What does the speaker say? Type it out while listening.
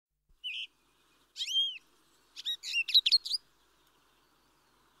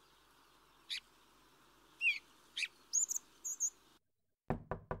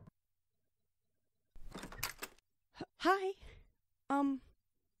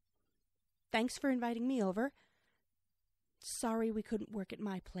thanks for inviting me over. Sorry we couldn't work at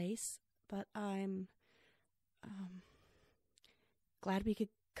my place, but I'm glad we could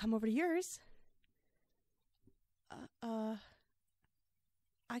come over to yours.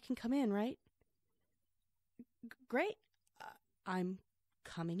 I can come in, right? Great. I'm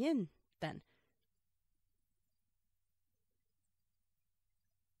coming in, then.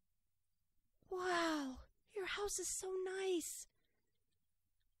 Wow, your house is so nice.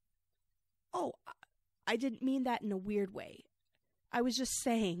 Oh, I didn't mean that in a weird way. I was just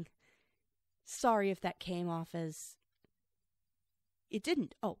saying. Sorry if that came off as... It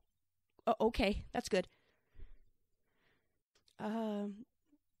didn't. Oh, okay, that's good.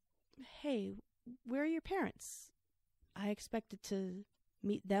 Hey, where are your parents? I expected to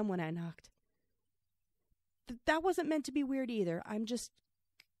meet them when I knocked. That wasn't meant to be weird either. I'm just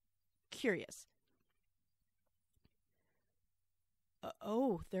curious.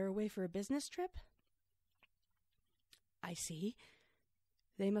 Oh, they're away for a business trip? I see.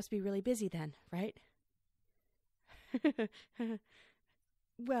 They must be really busy then, right?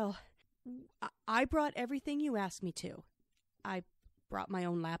 Well, I brought everything you asked me to. I brought my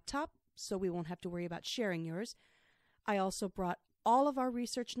own laptop, so we won't have to worry about sharing yours. I also brought all of our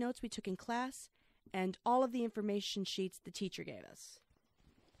research notes we took in class and all of the information sheets the teacher gave us.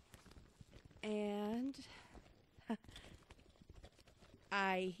 And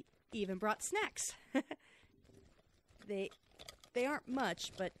I even brought snacks. They aren't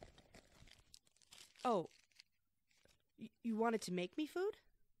much, but... Oh, you wanted to make me food?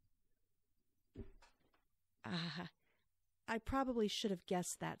 I probably should have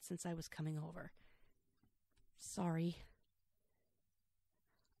guessed that since I was coming over. Sorry.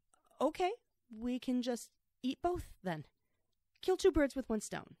 Okay, we can just eat both then. Kill two birds with one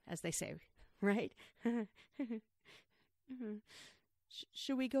stone, as they say, right?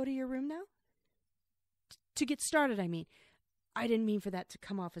 Should we go to your room now? To get started, I mean. I didn't mean for that to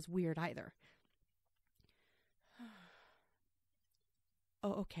come off as weird either.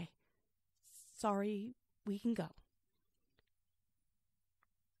 Oh, okay. Sorry, we can go.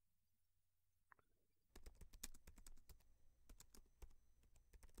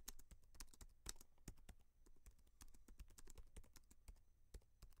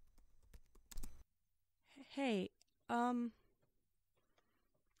 Hey, do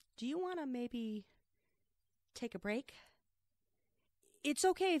you want to maybe take a break? It's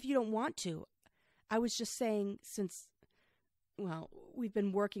okay if you don't want to. I was just saying since, well, we've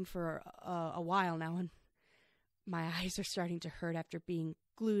been working for a while now and my eyes are starting to hurt after being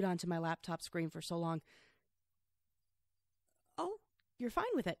glued onto my laptop screen for so long. Oh, you're fine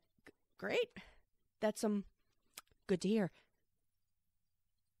with it. Great. That's, good to hear.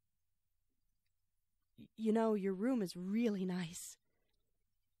 You know, your room is really nice.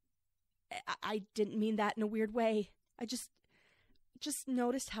 I didn't mean that in a weird way. I just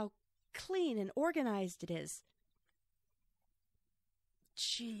noticed how clean and organized it is.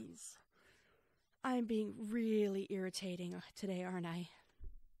 Jeez. I'm being really irritating today, aren't I?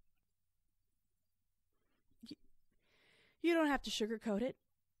 You don't have to sugarcoat it.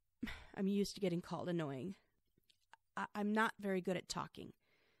 I'm used to getting called annoying. I'm not very good at talking,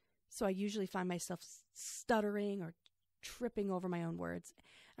 so I usually find myself stuttering or tripping over my own words,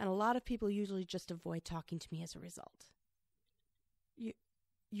 and a lot of people usually just avoid talking to me as a result.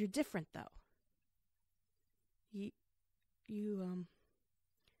 You're different, though.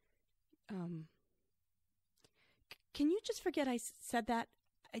 Can you just forget I said that?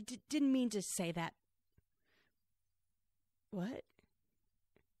 I didn't mean to say that. What?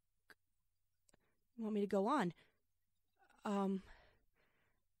 You want me to go on? I'm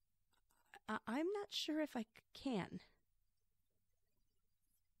not sure if I can.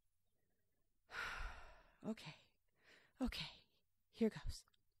 Okay, here goes.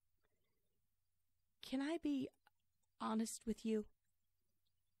 Can I be honest with you?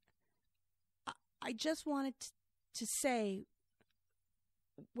 I just wanted to say,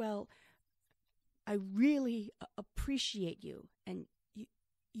 well, I really appreciate you, and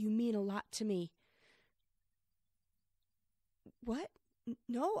you mean a lot to me. What?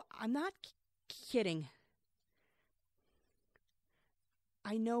 No, I'm not kidding.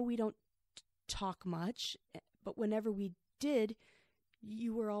 I know we don't talk much, but whenever we did,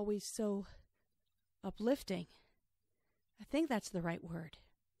 you were always so uplifting. I think that's the right word.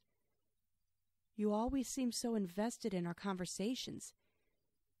 You always seemed so invested in our conversations,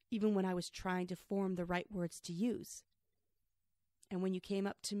 even when I was trying to form the right words to use. And when you came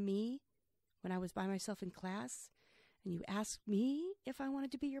up to me when I was by myself in class, and you asked me if I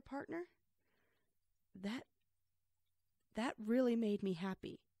wanted to be your partner, that really made me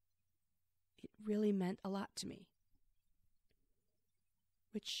happy. It really meant a lot to me.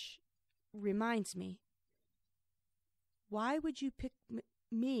 Which reminds me, why would you pick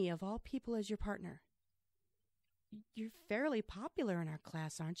me, of all people, as your partner? You're fairly popular in our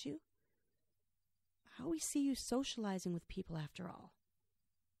class, aren't you? How we see you socializing with people, after all.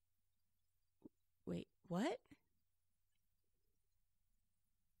 Wait, what?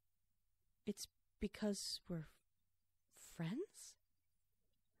 It's because we're friends?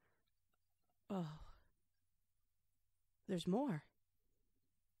 Oh. There's more.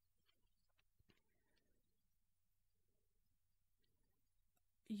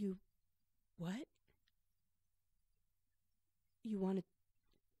 You... what? You wanted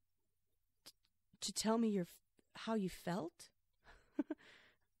to tell me how you felt?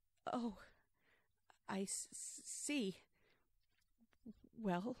 Oh, I see.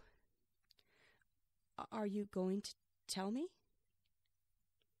 Well, are you going to tell me?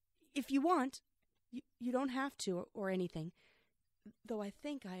 If you want, you don't have to or anything, though I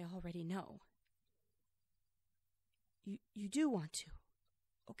think I already know. You do want to,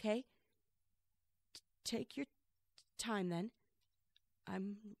 okay? Take your time then.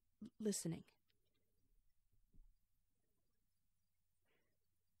 I'm listening.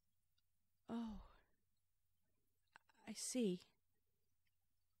 Oh, I see.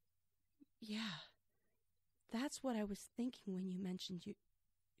 Yeah, that's what I was thinking when you mentioned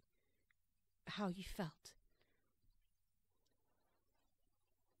how you felt.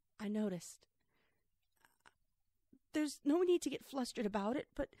 I noticed. There's no need to get flustered about it,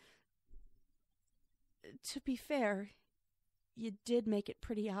 but to be fair, you did make it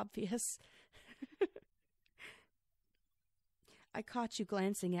pretty obvious. I caught you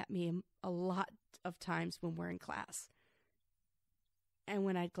glancing at me a lot of times when we're in class. And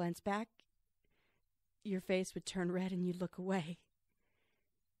when I'd glance back, your face would turn red and you'd look away.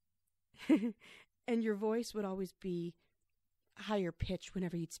 And your voice would always be higher pitched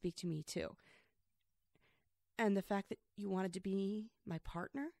whenever you'd speak to me, too. And the fact that you wanted to be my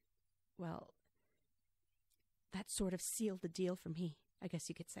partner, well, that sort of sealed the deal for me, I guess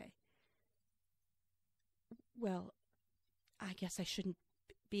you could say. Well, I guess I shouldn't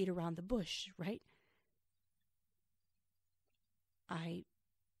beat around the bush, right? I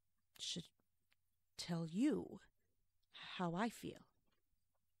should tell you how I feel.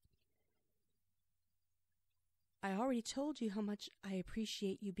 I already told you how much I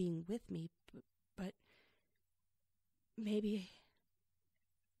appreciate you being with me, but maybe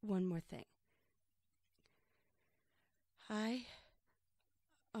one more thing. I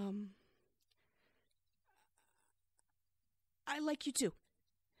like you too.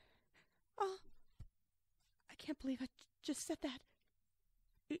 Oh, I can't believe I just said that.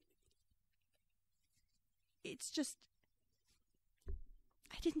 It's just,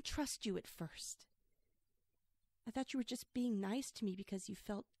 I didn't trust you at first. I thought you were just being nice to me because you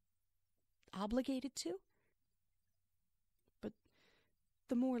felt obligated to. But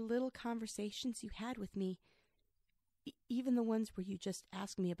the more little conversations you had with me, even the ones where you just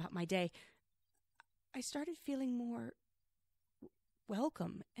asked me about my day, I started feeling more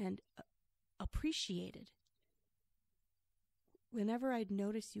welcome and appreciated. Whenever I'd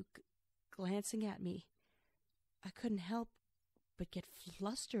notice you glancing at me, I couldn't help but get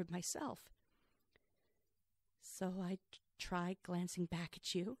flustered myself. So I tried glancing back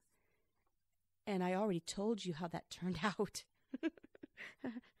at you, and I already told you how that turned out.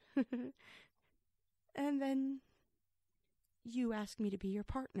 And then you asked me to be your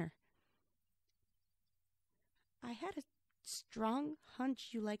partner. I had a strong hunch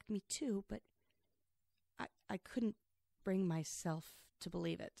you liked me too, but I couldn't bring myself to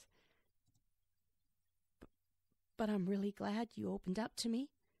believe it. But I'm really glad you opened up to me.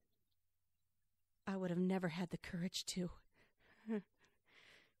 I would have never had the courage to.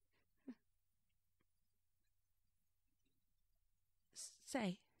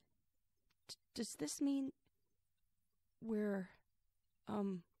 Say, does this mean we're,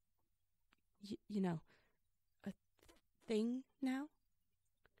 you know, a thing now?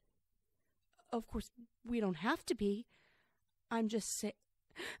 Of course, we don't have to be. I'm just saying...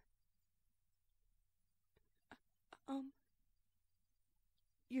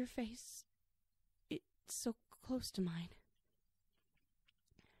 Your face, it's so close to mine.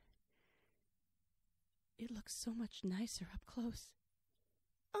 It looks so much nicer up close.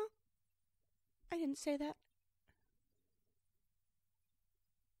 Oh, I didn't say that.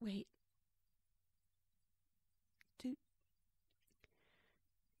 Wait.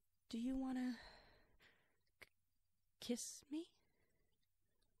 Do you want to kiss me?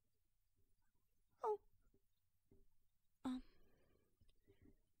 Oh.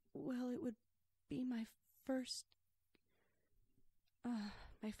 Well, it would be my first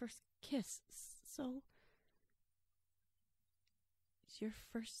kiss. So, it's your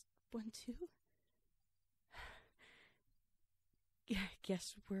first one too? Yeah, I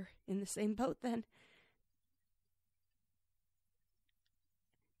guess we're in the same boat then.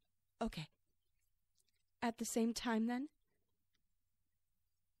 Okay. At the same time then?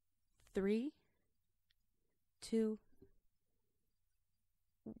 3, 2,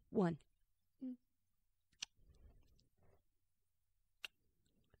 1.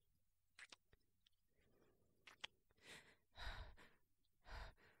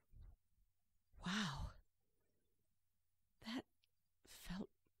 Wow. That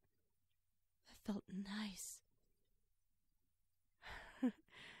felt nice.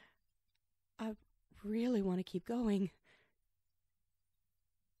 I really want to keep going.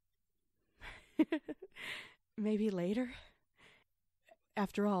 Maybe later.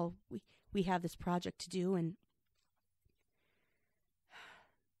 After all, we have this project to do, and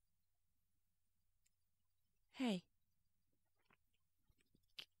hey,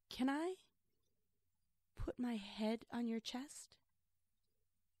 can I put my head on your chest?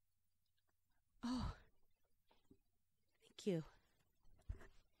 Oh, thank you.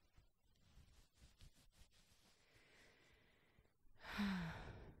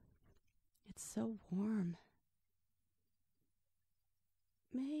 It's so warm.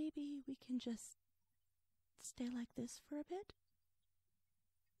 Maybe we can just stay like this for a bit?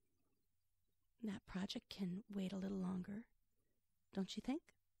 That project can wait a little longer, don't you think?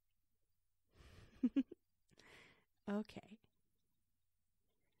 Okay.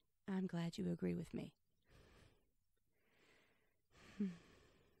 I'm glad you agree with me.